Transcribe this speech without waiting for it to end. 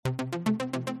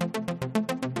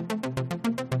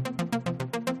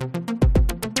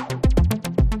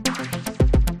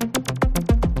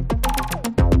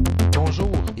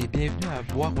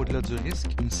Voir au-delà du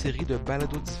risque, une série de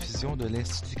balado-diffusion de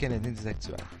l'Institut canadien des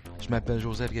actuaires. Je m'appelle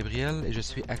Joseph Gabriel et je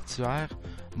suis actuaire,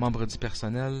 membre du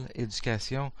personnel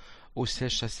éducation au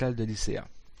siège social de l'ICA.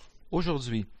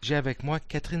 Aujourd'hui, j'ai avec moi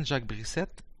Catherine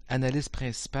Jacques-Brissette, analyste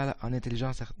principale en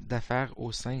intelligence d'affaires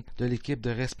au sein de l'équipe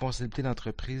de responsabilité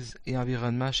d'entreprise et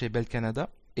environnement chez Bell Canada,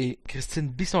 et Christine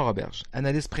Bisson-Roberge,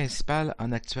 analyste principale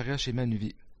en actuariat chez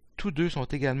Manuvie. Tous deux sont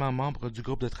également membres du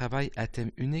groupe de travail à thème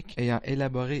unique ayant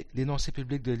élaboré l'énoncé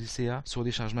public de l'ICA sur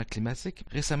les changements climatiques,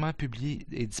 récemment publié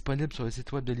et disponible sur le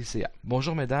site web de l'ICA.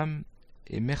 Bonjour mesdames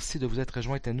et merci de vous être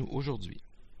rejointes à nous aujourd'hui.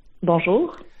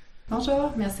 Bonjour.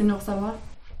 Bonjour, merci de nous recevoir.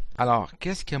 Alors,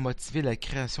 qu'est-ce qui a motivé la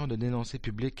création de l'énoncé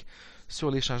public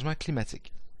sur les changements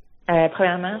climatiques?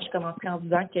 Premièrement, je commencerai en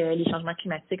disant que les changements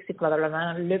climatiques, c'est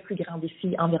probablement le plus grand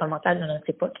défi environnemental de notre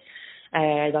époque.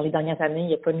 Dans les dernières années, il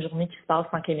n'y a pas une journée qui se passe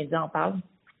sans que les médias en parlent.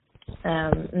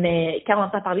 Mais quand on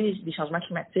entend parler des changements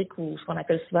climatiques ou ce qu'on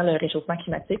appelle souvent le réchauffement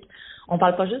climatique, on ne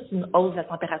parle pas juste d'une hausse de la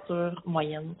température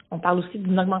moyenne. On parle aussi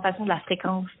d'une augmentation de la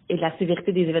fréquence et de la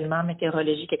sévérité des événements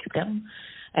météorologiques extrêmes,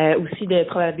 aussi de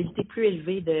probabilités plus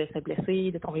élevées de se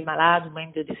blesser, de tomber malade ou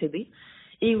même de décéder,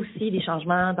 et aussi des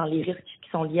changements dans les risques qui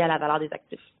sont liés à la valeur des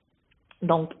actifs.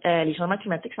 Donc, les changements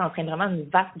climatiques, ça entraîne vraiment une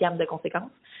vaste gamme de conséquences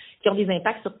qui ont des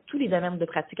impacts sur tous les domaines de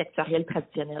pratiques actuarielles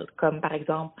traditionnelles, comme par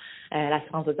exemple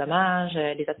l'assurance de dommages,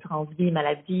 les assurances vie,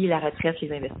 maladie, la retraite,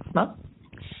 les investissements.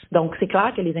 Donc, c'est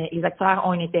clair que les acteurs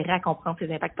ont un intérêt à comprendre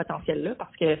ces impacts potentiels-là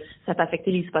parce que ça peut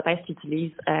affecter les hypothèses qu'ils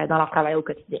utilisent dans leur travail au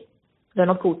quotidien. D'un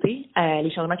autre côté,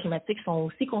 les changements climatiques sont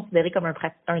aussi considérés comme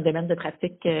un domaine de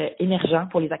pratique émergent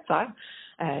pour les acteurs.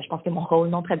 Je pense que mon rôle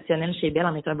non traditionnel chez Bell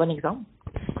en est un bon exemple.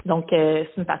 Donc, c'est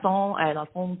une façon, dans le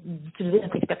fond, d'utiliser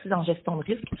notre expertise en gestion de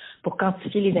risque pour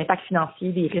quantifier les impacts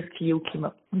financiers des risques liés au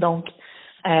climat. Donc,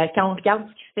 quand on regarde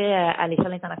ce qui se fait à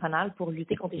l'échelle internationale pour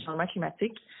lutter contre les changements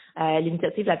climatiques,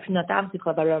 l'initiative la plus notable, c'est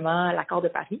probablement l'Accord de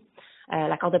Paris.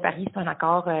 L'Accord de Paris, c'est un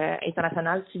accord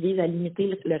international qui vise à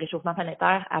limiter le réchauffement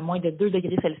planétaire à moins de 2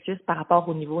 degrés Celsius par rapport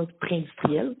au niveau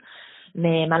pré-industriel.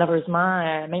 Mais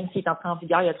malheureusement, même s'il est entré en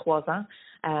vigueur il y a 3 ans,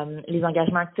 les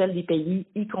engagements actuels des pays,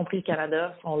 y compris le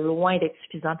Canada, sont loin d'être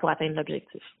suffisants pour atteindre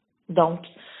l'objectif. Donc,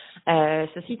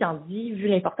 ceci étant dit, vu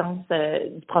l'importance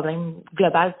du problème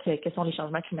global que sont les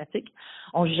changements climatiques,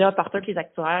 on jugeait opportun que les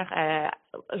actuaires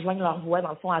joignent leur voix,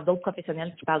 dans le fond, à d'autres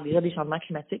professionnels qui parlent déjà des changements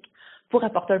climatiques pour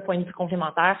apporter un point de vue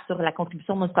complémentaire sur la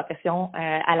contribution de notre profession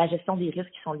à la gestion des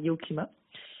risques qui sont liés au climat.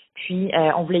 Puis,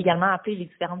 on voulait également appeler les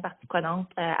différentes parties prenantes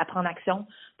à prendre action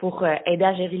pour aider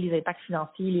à gérer les impacts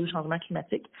financiers liés au changement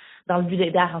climatique dans le but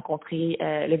d'aider à rencontrer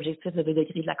l'objectif de 2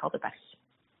 degrés de l'accord de Paris.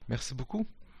 Merci beaucoup.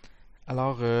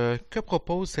 Alors, que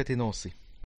propose cet énoncé?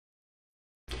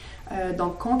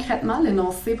 Donc, concrètement,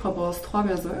 l'énoncé propose 3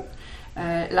 mesures.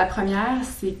 La première,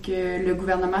 c'est que le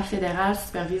gouvernement fédéral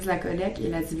supervise la collecte et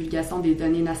la divulgation des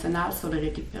données nationales sur les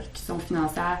répercussions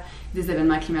financières des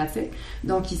événements climatiques.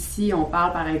 Donc ici, on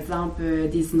parle par exemple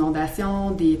des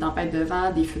inondations, des tempêtes de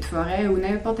vent, des feux de forêt ou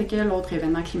n'importe quel autre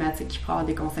événement climatique qui pourra avoir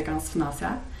des conséquences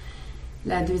financières.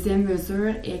 La deuxième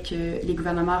mesure est que les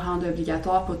gouvernements rendent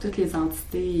obligatoire pour toutes les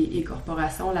entités et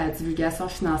corporations la divulgation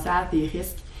financière des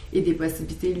risques et des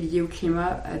possibilités liées au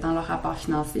climat dans leur rapport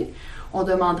financier. On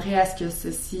demanderait à ce que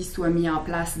ceci soit mis en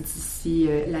place d'ici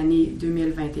l'année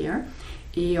 2021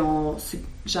 et on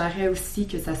suggérerait aussi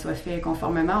que ça soit fait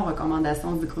conformément aux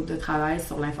recommandations du groupe de travail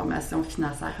sur l'information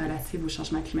financière relative au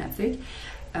changement climatique.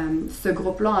 Ce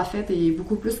groupe-là, en fait, est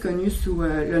beaucoup plus connu sous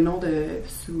le nom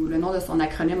de son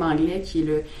acronyme anglais qui est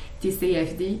le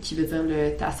TCFD, qui veut dire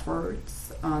le Task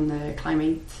Force on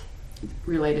Climate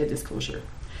Related Disclosure.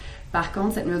 Par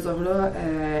contre, cette mesure-là,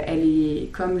 elle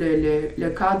est comme le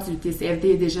cadre du TCFD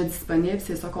est déjà disponible,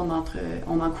 c'est ça qu'on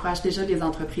encourage déjà les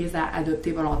entreprises à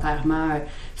adopter volontairement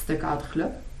ce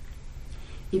cadre-là.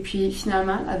 Et puis,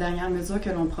 finalement, la dernière mesure que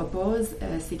l'on propose,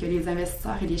 c'est que les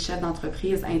investisseurs et les chefs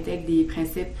d'entreprise intègrent des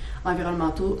principes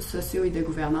environnementaux, sociaux et de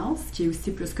gouvernance, qui est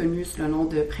aussi plus connu sous le nom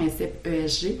de principe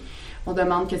ESG. On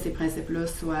demande que ces principes-là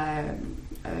soient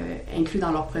inclus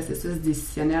dans leur processus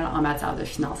décisionnel en matière de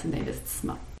finances et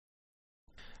d'investissement.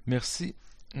 Merci.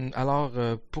 Alors,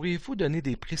 pourriez-vous donner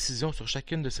des précisions sur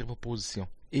chacune de ces propositions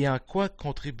et en quoi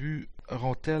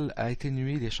contribueront-elles à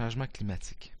atténuer les changements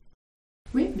climatiques?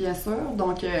 Oui, bien sûr.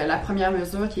 Donc, la première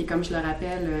mesure qui est, comme je le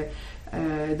rappelle,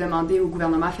 demander au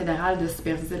gouvernement fédéral de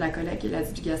superviser la collecte et la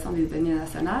divulgation des données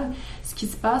nationales. Ce qui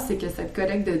se passe, c'est que cette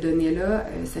collecte de données-là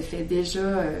se fait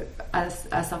déjà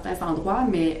à certains endroits,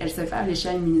 mais elle se fait à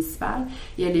l'échelle municipale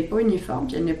et elle n'est pas uniforme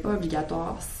et elle n'est pas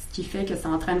obligatoire, ce qui fait que ça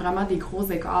entraîne vraiment des gros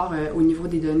écarts au niveau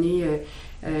des données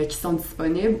qui sont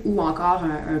disponibles ou encore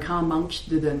un grand manque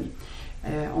de données.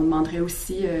 On demanderait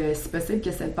aussi, si possible, que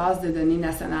cette base de données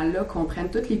nationale-là comprenne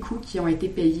tous les coûts qui ont été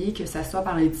payés, que ce soit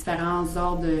par les différents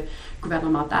ordres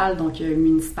gouvernementaux, donc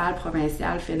municipal,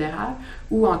 provincial, fédéral,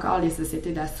 ou encore les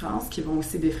sociétés d'assurance qui vont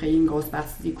aussi défrayer une grosse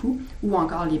partie des coûts, ou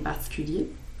encore les particuliers.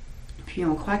 Puis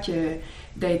on croit que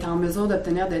d'être en mesure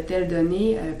d'obtenir de telles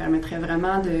données permettrait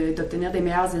vraiment d'obtenir des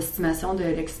meilleures estimations de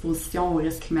l'exposition aux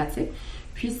risques climatiques.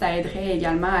 Puis, ça aiderait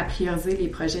également à prioriser les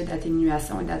projets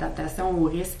d'atténuation et d'adaptation aux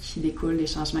risques qui découlent des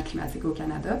changements climatiques au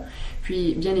Canada.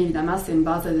 Puis, bien évidemment, c'est une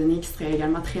base de données qui serait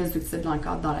également très utile dans le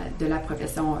cadre de la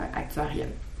profession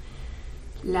actuarielle.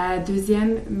 La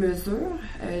deuxième mesure,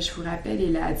 je vous rappelle,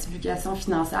 est la divulgation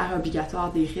financière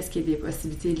obligatoire des risques et des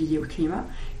possibilités liées au climat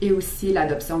et aussi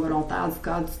l'adoption volontaire du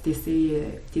cadre du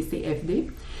TCFD.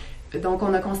 Donc,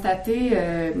 on a constaté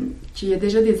qu'il y a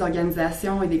déjà des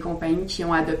organisations et des compagnies qui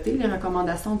ont adopté les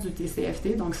recommandations du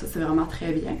TCFD, donc ça, c'est vraiment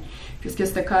très bien, puisque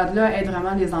ce cadre-là aide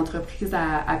vraiment les entreprises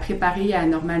à préparer et à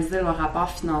normaliser leur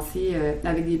rapport financier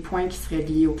avec des points qui seraient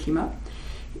liés au climat.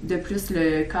 De plus,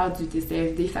 le cadre du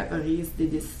TCFD favorise des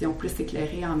décisions plus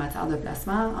éclairées en matière de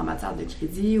placement, en matière de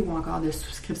crédit ou encore de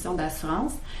souscription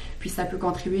d'assurance. Puis, ça peut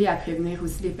contribuer à prévenir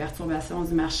aussi les perturbations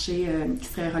du marché qui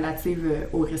seraient relatives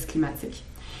aux risques climatiques.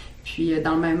 Puis,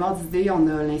 dans le même ordre d'idée, on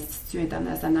a l'Institut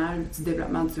international du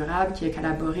développement durable qui a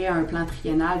collaboré à un plan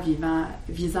triennal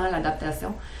visant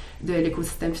l'adaptation de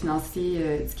l'écosystème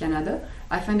financier du Canada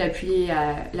afin d'appuyer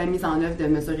la mise en œuvre de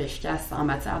mesures efficaces en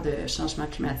matière de changement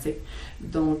climatique.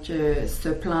 Donc, ce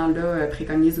plan-là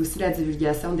préconise aussi la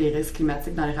divulgation des risques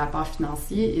climatiques dans les rapports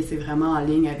financiers et c'est vraiment en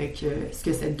ligne avec ce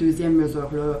que cette deuxième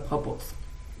mesure-là propose.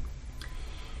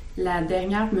 La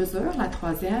dernière mesure, la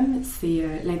troisième,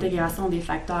 c'est l'intégration des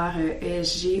facteurs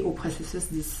ESG au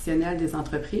processus décisionnel des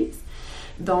entreprises.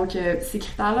 Donc, ces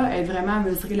critères-là aident vraiment à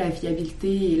mesurer la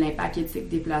viabilité et l'impact éthique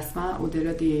des placements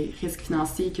au-delà des risques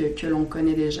financiers que l'on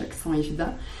connaît déjà, qui sont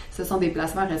évidents. Ce sont des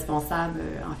placements responsables,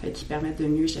 en fait, qui permettent de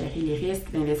mieux gérer les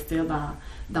risques, d'investir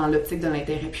dans l'optique de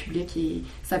l'intérêt public et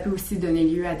ça peut aussi donner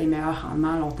lieu à des meilleurs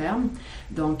rendements à long terme.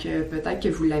 Donc, peut-être que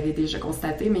vous l'avez déjà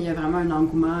constaté, mais il y a vraiment un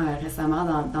engouement récemment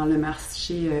dans le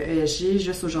marché ESG.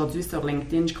 Juste aujourd'hui, sur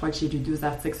LinkedIn, je crois que j'ai lu 2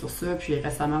 articles sur ça, puis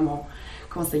récemment, mon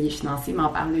conseiller financier m'en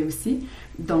parlait aussi.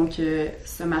 Donc,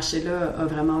 ce marché-là a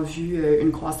vraiment vu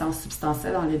une croissance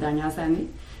substantielle dans les dernières années.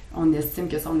 On estime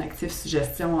que son actif sous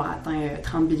gestion a atteint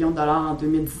 30 billions de dollars en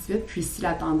 2018. Puis, si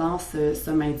la tendance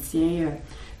se maintient,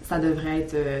 ça devrait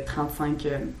être 35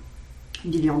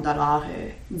 billions de dollars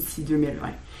d'ici 2020.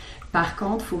 Par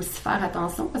contre, il faut aussi faire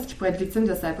attention parce qu'il pourrait être victime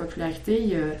de sa popularité. Il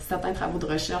y a certains travaux de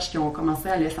recherche qui ont commencé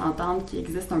à laisser entendre qu'il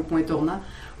existe un point tournant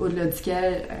au-delà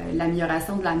duquel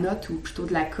l'amélioration de la note ou plutôt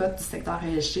de la cote du secteur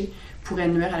ESG pourrait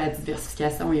nuire à la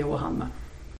diversification et au rendement.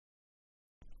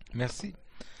 Merci.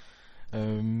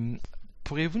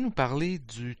 Pourriez-vous nous parler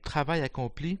du travail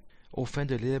accompli au fin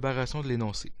de l'élaboration de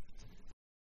l'énoncé?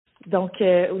 Donc,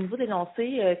 au niveau de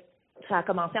l'énoncé, ça a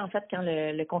commencé en fait quand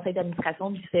le conseil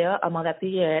d'administration du CA a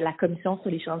mandaté la commission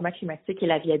sur les changements climatiques et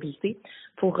la viabilité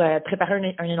pour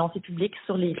préparer un énoncé public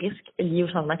sur les risques liés au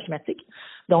changement climatique.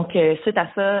 Donc, suite à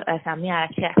ça, ça a amené à la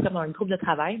création d'un groupe de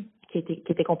travail qui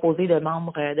était composé de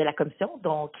membres de la commission,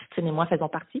 dont Christine et moi faisons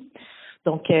partie.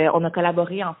 Donc, on a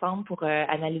collaboré ensemble pour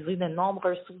analyser de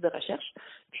nombreuses sources de recherche,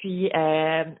 puis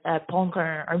prendre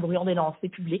un brouillon d'énoncé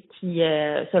public qui,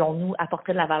 selon nous,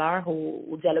 apporterait de la valeur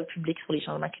au dialogue public sur les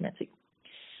changements climatiques.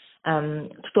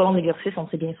 Tout au long de l'exercice, on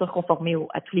s'est bien sûr conformé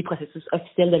à tous les processus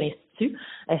officiels de l'Institut,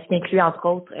 ce qui inclut entre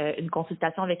autres une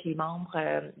consultation avec les membres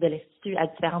de l'Institut à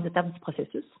différentes étapes du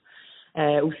processus.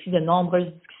 Aussi de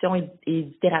nombreuses discussions et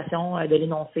itérations de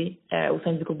l'énoncé au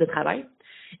sein du groupe de travail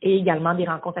et également des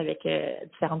rencontres avec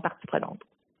différentes parties prenantes.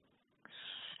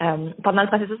 Pendant le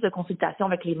processus de consultation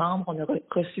avec les membres, on a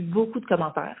reçu beaucoup de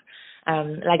commentaires.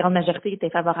 La grande majorité était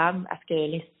favorable à ce que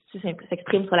l'Institut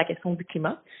s'exprime sur la question du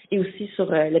climat et aussi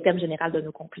sur le thème général de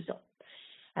nos conclusions.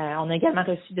 On a également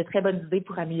reçu de très bonnes idées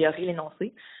pour améliorer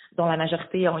l'énoncé, dont la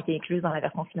majorité ont été incluses dans la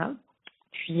version finale.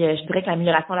 Puis, je dirais que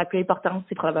l'amélioration la plus importante,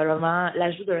 c'est probablement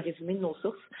l'ajout d'un résumé de nos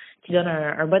sources qui donne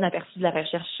un bon aperçu de la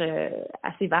recherche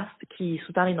assez vaste qui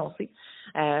sous-tend l'énoncé,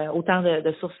 autant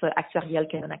de sources actuarielles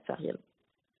que non actuarielles.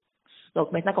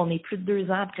 Donc, maintenant qu'on est plus de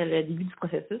 2 ans après le début du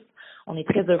processus, on est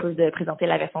très heureux de présenter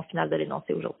la version finale de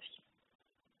l'énoncé aujourd'hui.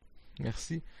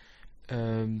 Merci.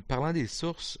 Parlant des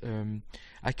sources,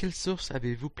 à quelles sources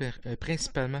avez-vous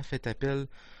principalement fait appel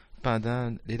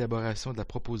pendant l'élaboration de la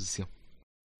proposition?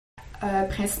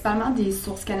 Principalement des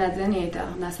sources canadiennes et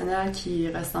internationales qui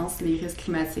recensent les risques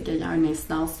climatiques ayant une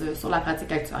incidence sur la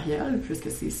pratique actuarielle, puisque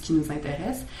c'est ce qui nous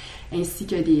intéresse, ainsi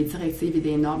que des directives et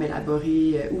des normes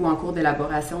élaborées ou en cours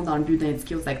d'élaboration dans le but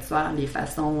d'indiquer aux actuaires les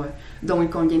façons dont il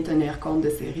convient de tenir compte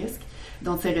de ces risques.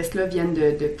 Donc, ces risques-là viennent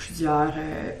de plusieurs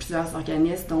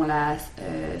organismes, dont la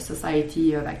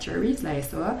Society of Actuaries, la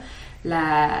SAA,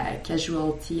 la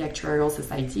Casualty Actuarial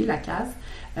Society, la CAS,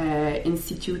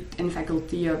 Institute and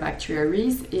Faculty of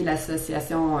Actuaries et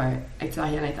l'Association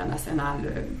actuarielle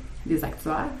internationale des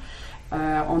actuaires.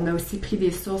 On a aussi pris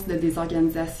des sources de des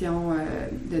organisations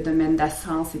de domaine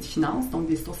d'assurance et de finance, donc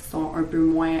des sources qui sont un peu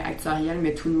moins actuarielles,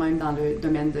 mais tout de même dans le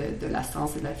domaine de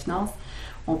l'assurance et de la finance.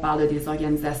 On parle de des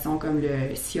organisations comme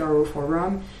le CRO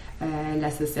Forum,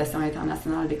 l'Association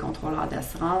internationale des contrôleurs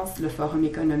d'assurance, le Forum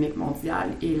économique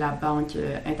mondial et la Banque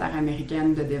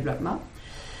interaméricaine de développement.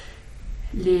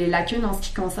 Les lacunes en ce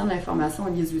qui concerne l'information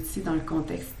et les outils dans le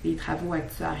contexte des travaux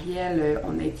actuariels,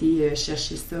 on a été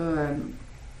chercher ça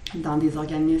dans des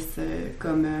organismes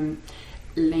comme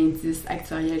l'Indice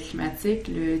actuariel climatique,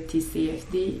 le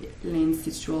TCFD,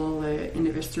 l'Institutional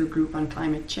Investor Group on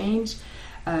Climate Change,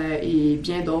 et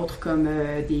bien d'autres comme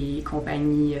des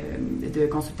compagnies de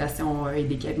consultation et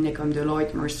des cabinets comme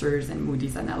Deloitte, Mercer et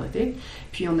Moody's Analytics.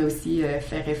 Puis on a aussi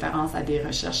fait référence à des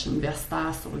recherches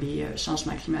universitaires sur les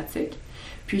changements climatiques.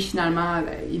 Puis finalement,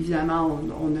 évidemment,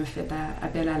 on a fait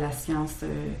appel à la science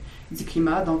du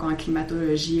climat. Donc en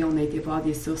climatologie, on a été voir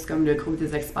des sources comme le groupe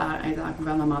des experts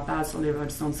intergouvernemental sur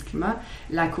l'évolution du climat,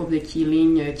 la courbe de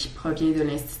Keeling qui provient de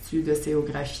l'Institut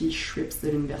d'océanographie Scripps de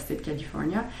l'Université de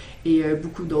Californie, et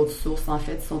beaucoup d'autres sources en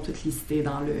fait sont toutes listées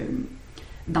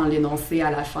dans l'énoncé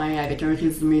à la fin avec un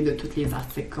résumé de tous les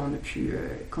articles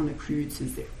qu'on a pu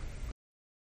utiliser.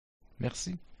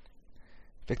 Merci.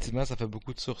 Effectivement, ça fait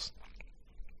beaucoup de sources.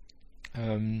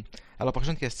 Alors,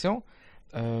 prochaine question.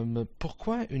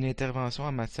 Pourquoi une intervention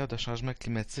en matière de changement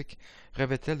climatique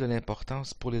revêt-elle de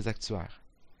l'importance pour les actuaires?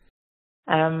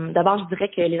 D'abord, je dirais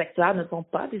que les actuaires ne sont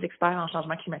pas des experts en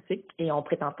changement climatique et on ne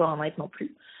prétend pas en être non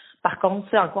plus. Par contre,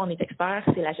 ce en quoi on est expert,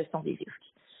 c'est la gestion des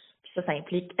risques. Puis ça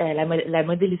implique la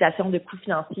modélisation de coûts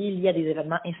financiers liés à des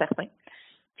événements incertains.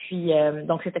 Puis,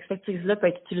 donc, cette expertise-là peut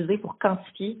être utilisée pour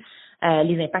quantifier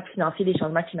les impacts financiers des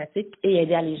changements climatiques et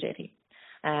aider à les gérer.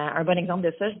 Un bon exemple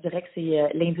de ça, je dirais que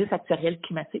c'est l'indice actuariel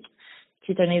climatique,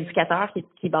 qui est un indicateur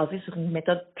qui est basé sur une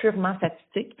méthode purement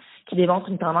statistique qui démontre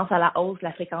une tendance à la hausse de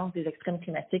la fréquence des extrêmes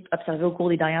climatiques observés au cours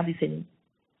des dernières décennies.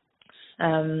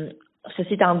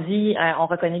 Ceci étant dit, on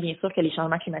reconnaît bien sûr que les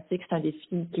changements climatiques, c'est un défi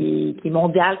qui est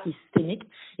mondial, qui est systémique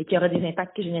et qui aura des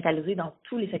impacts généralisés dans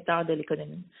tous les secteurs de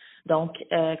l'économie. Donc,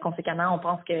 conséquemment, on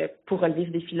pense que pour relever ce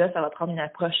défi-là, ça va prendre une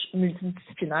approche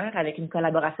multidisciplinaire avec une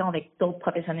collaboration avec d'autres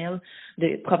professionnels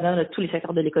provenant de tous les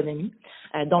secteurs de l'économie,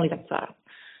 dont les actuaires.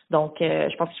 Donc,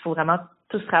 je pense qu'il faut vraiment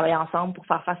tous travailler ensemble pour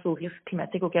faire face aux risques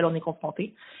climatiques auxquels on est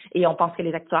confronté. Et on pense que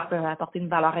les actuaires peuvent apporter une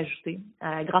valeur ajoutée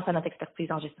grâce à notre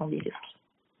expertise en gestion des risques.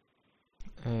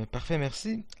 Parfait,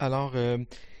 merci. Alors,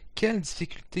 quelles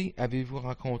difficultés avez-vous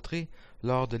rencontrées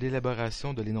lors de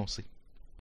l'élaboration de l'énoncé?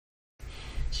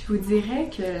 Je vous dirais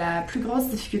que la plus grosse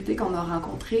difficulté qu'on a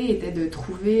rencontrée était de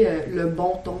trouver le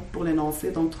bon ton pour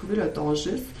l'énoncé, donc trouver le ton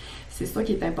juste. C'est ça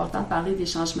qui est important de parler des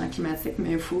changements climatiques,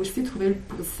 mais il faut aussi trouver le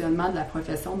positionnement de la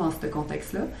profession dans ce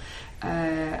contexte-là.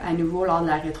 À nouveau, lors de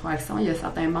la rétroaction, il y a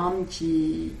certains membres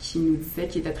qui nous disaient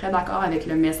qu'ils étaient très d'accord avec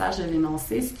le message de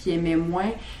l'énoncé. Ce qu'ils aimaient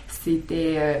moins,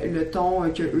 c'était le ton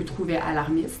qu'eux trouvaient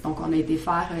alarmiste. Donc, on a été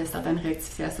faire certaines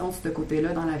rectifications de ce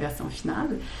côté-là dans la version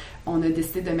finale. On a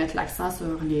décidé de mettre l'accent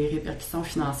sur les répercussions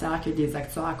financières que les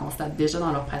actuaires constatent déjà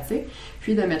dans leur pratique,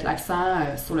 puis de mettre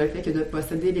l'accent sur le fait que de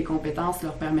posséder les compétences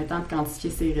leur permettant de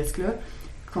quantifier ces risques-là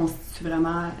constitue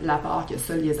vraiment l'apport que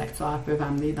seuls les actuaires peuvent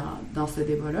amener dans ce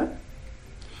débat-là.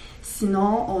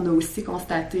 Sinon, on a aussi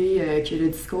constaté que le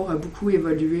discours a beaucoup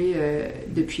évolué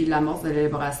depuis l'amorce de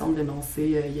l'élaboration de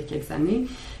l'énoncé il y a quelques années.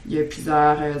 Il y a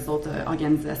plusieurs autres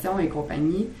organisations et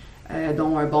compagnies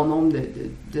dont un bon nombre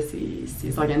de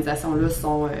ces organisations-là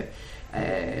sont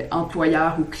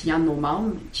employeurs ou clients de nos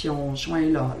membres qui ont joint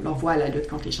leur voix à la lutte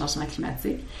contre les changements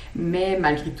climatiques. Mais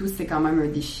malgré tout, c'est quand même un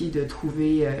défi de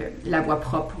trouver la voie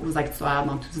propre aux actuaires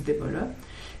dans tout ce débat-là.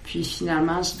 Puis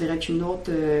finalement, je dirais qu'une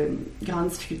autre grande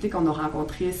difficulté qu'on a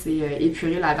rencontrée, c'est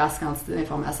épurer la vaste quantité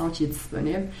d'informations qui est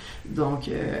disponible. Donc,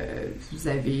 vous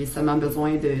avez seulement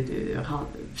besoin de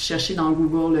chercher dans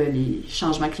Google les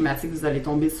changements climatiques, vous allez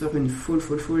tomber sur une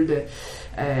foule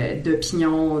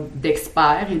d'opinions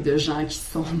d'experts et de gens qui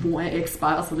sont moins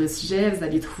experts sur le sujet. Vous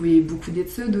allez trouver beaucoup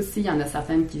d'études aussi. Il y en a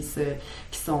certaines qui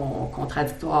sont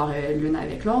contradictoires l'une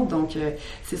avec l'autre. Donc,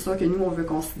 c'est sûr que nous, on veut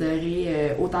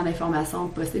considérer autant d'informations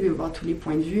que possible et voir tous les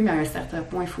points de vue, mais à un certain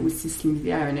point, il faut aussi se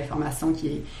limiter à une information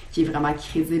qui est vraiment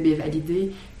crédible et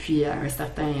validée, puis à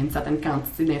une certaine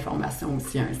quantité d'informations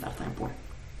aussi à un certain point.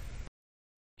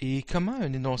 Et comment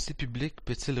un énoncé public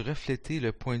peut-il refléter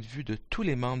le point de vue de tous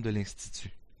les membres de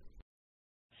l'Institut?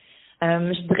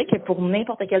 Je dirais que pour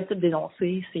n'importe quel type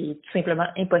d'énoncé, c'est tout simplement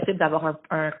impossible d'avoir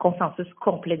un consensus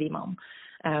complet des membres.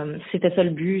 Si c'était ça le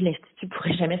but, l'Institut ne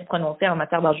pourrait jamais se prononcer en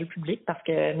matière d'enjeux publics parce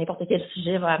que n'importe quel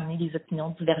sujet va amener des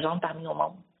opinions divergentes parmi nos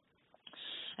membres.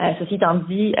 Ceci étant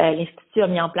dit, l'Institut a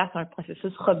mis en place un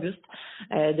processus robuste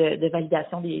de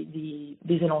validation des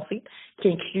énoncés qui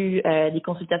inclut des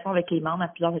consultations avec les membres à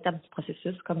plusieurs étapes du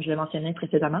processus, comme je le mentionnais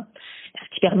précédemment,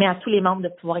 ce qui permet à tous les membres de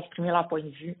pouvoir exprimer leur point de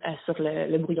vue sur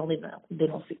le brouillon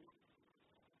d'énoncés.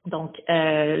 Donc,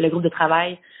 le groupe de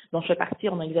travail dont je fais partie,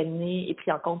 on a examiné et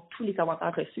pris en compte tous les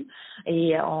commentaires reçus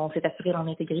et on s'est assuré d'en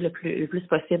intégrer le plus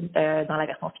possible dans la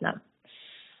version finale.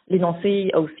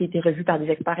 L'énoncé a aussi été revu par des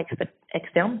experts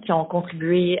externes qui ont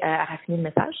contribué à raffiner le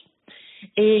message.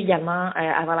 Et également,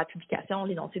 avant la publication,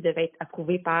 l'énoncé devait être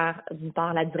approuvé par, d'une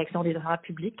part, la direction des affaires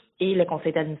publiques et le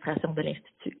conseil d'administration de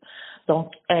l'Institut.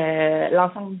 Donc,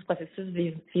 l'ensemble du processus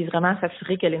vise vraiment à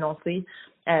s'assurer que l'énoncé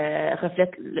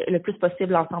reflète le plus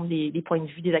possible l'ensemble des points de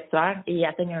vue des acteurs et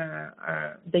atteigne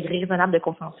un degré raisonnable de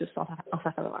consensus en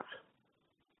sa faveur.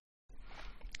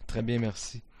 Très bien,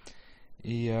 merci.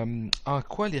 Et en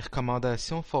quoi les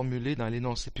recommandations formulées dans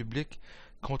l'énoncé public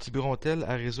contribueront-elles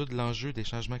à résoudre l'enjeu des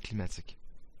changements climatiques?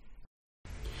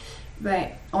 Bien,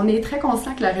 on est très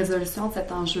conscient que la résolution de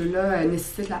cet enjeu-là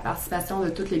nécessite la participation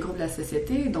de tous les groupes de la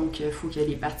société. Donc, il faut que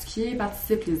les particuliers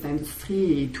participent, les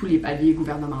industries et tous les paliers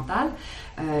gouvernementaux,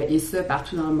 et ce,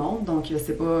 partout dans le monde. Donc,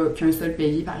 c'est pas qu'un seul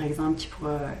pays, par exemple, qui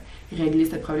pourra régler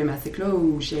cette problématique-là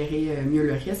ou gérer mieux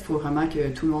le risque. Il faut vraiment que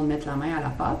tout le monde mette la main à la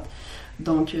pâte.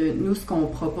 Donc, nous, ce qu'on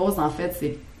propose, en fait,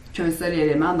 c'est qu'un seul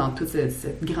élément dans tout ce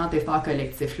grand effort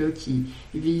collectif-là qui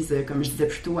vise, comme je disais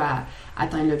plutôt, à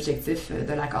atteindre l'objectif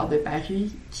de l'accord de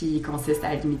Paris qui consiste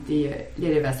à limiter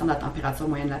l'élévation de la température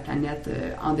moyenne de la planète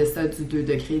en deçà du 2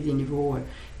 degrés des niveaux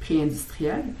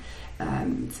pré-industriels.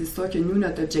 C'est sûr que nous,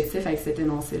 notre objectif avec cet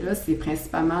énoncé-là, c'est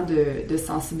principalement de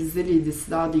sensibiliser les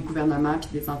décideurs des gouvernements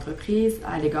et des entreprises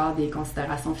à l'égard des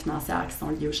considérations financières qui sont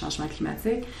liées au changement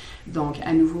climatique. Donc,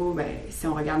 à nouveau, si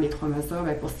on regarde les 3 mesures,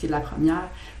 pour ce qui est de la première,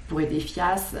 pour être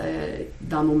efficace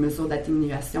dans nos mesures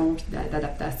d'atténuation et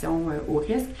d'adaptation au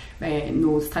risque,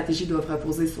 nos stratégies doivent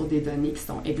reposer sur des données qui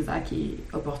sont exactes et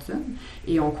opportunes.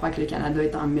 Et on croit que le Canada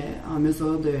est en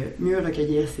mesure de mieux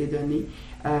recueillir ces données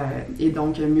et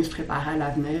donc mieux se préparer à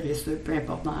l'avenir, et ce, peu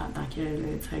importe dans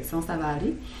quelle direction ça va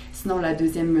aller. Sinon, la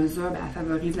deuxième mesure, elle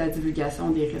favorise la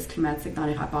divulgation des risques climatiques dans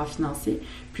les rapports financiers.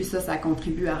 Puis ça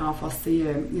contribue à renforcer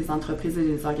les entreprises et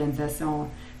les organisations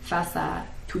face à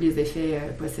tous les effets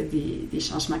possibles des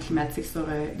changements climatiques sur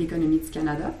l'économie du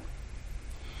Canada.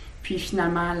 Puis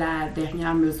finalement, la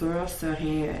dernière mesure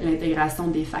serait l'intégration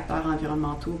des facteurs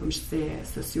environnementaux, comme je disais,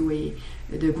 sociaux et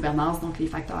de gouvernance, donc les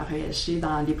facteurs ESG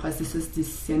dans les processus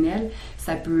décisionnels.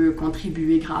 Ça peut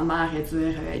contribuer grandement à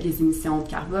réduire les émissions de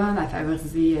carbone, à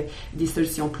favoriser des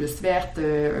solutions plus vertes,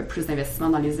 plus d'investissement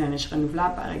dans les énergies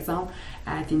renouvelables, par exemple,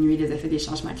 à atténuer les effets des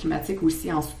changements climatiques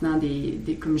aussi en soutenant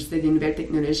comme je disais, des nouvelles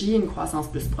technologies, une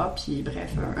croissance plus propre, puis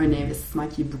bref, un investissement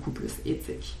qui est beaucoup plus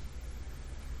éthique.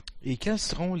 Et quelles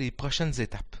seront les prochaines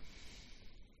étapes?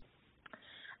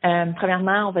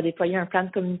 Premièrement, on va déployer un plan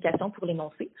de communication pour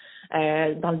l'énoncé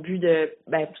dans le but de,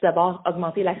 tout d'abord,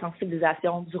 augmenter la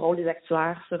sensibilisation du rôle des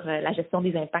actuaires sur la gestion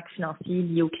des impacts financiers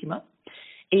liés au climat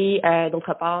et,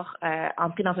 d'autre part,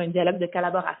 entrer dans un dialogue de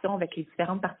collaboration avec les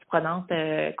différentes parties prenantes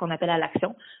qu'on appelle à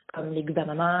l'action, comme les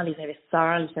gouvernements, les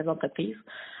investisseurs, les chefs d'entreprise,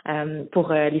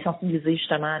 pour les sensibiliser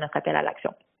justement à notre appel à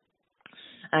l'action.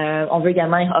 On veut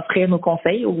également offrir nos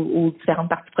conseils aux différentes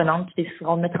parties prenantes qui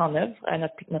décideront de mettre en œuvre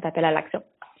notre appel à l'action.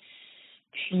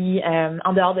 Puis,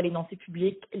 en dehors de l'énoncé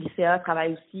public, l'ICA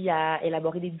travaille aussi à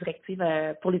élaborer des directives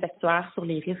pour les actuaires sur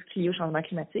les risques liés au changement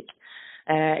climatique.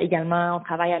 Également, on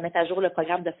travaille à mettre à jour le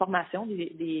programme de formation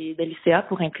de l'ICA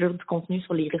pour inclure du contenu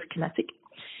sur les risques climatiques.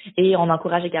 Et on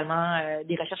encourage également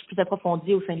des recherches plus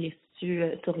approfondies au sein de l'Institut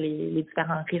sur les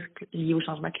différents risques liés au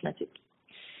changement climatique.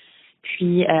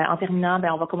 Puis, en terminant,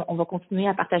 on va continuer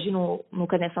à partager nos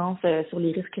connaissances sur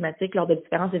les risques climatiques lors de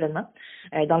différents événements,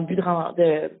 dans le but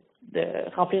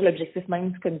de remplir l'objectif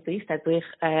même du comité, c'est-à-dire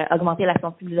augmenter la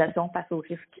sensibilisation face aux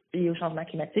risques liés au changement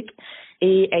climatique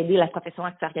et aider la profession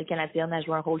actuarielle canadienne à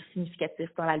jouer un rôle significatif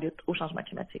dans la lutte au changement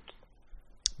climatique.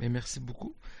 Mais merci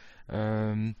beaucoup.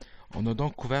 On a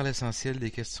donc couvert l'essentiel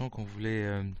des questions qu'on voulait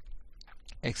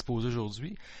exposer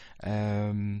aujourd'hui.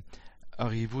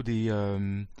 Auriez-vous des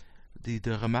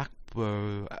remarques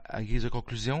à guise de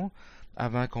conclusion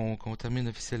avant qu'on termine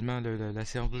officiellement la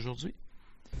séance d'aujourd'hui?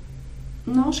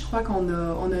 Non, je crois qu'on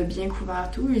a bien couvert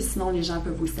tout, et sinon les gens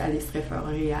peuvent aussi aller se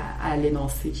référer à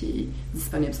l'énoncé qui est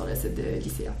disponible sur le site de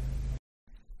l'ICA.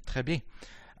 Très bien.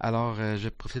 Alors, je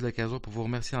profite de l'occasion pour vous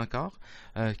remercier encore,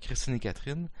 Christine et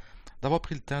Catherine, d'avoir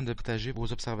pris le temps de partager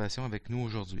vos observations avec nous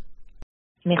aujourd'hui.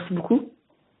 Merci beaucoup.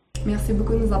 Merci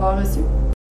beaucoup de nous avoir reçus.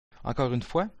 Encore une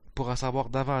fois, pour en savoir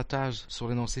davantage sur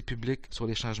l'énoncé public sur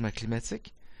les changements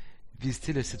climatiques,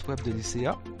 visitez le site web de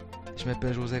l'ICA. Je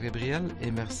m'appelle Joseph Gabriel et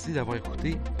merci d'avoir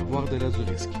écouté Voir-delà du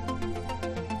risque.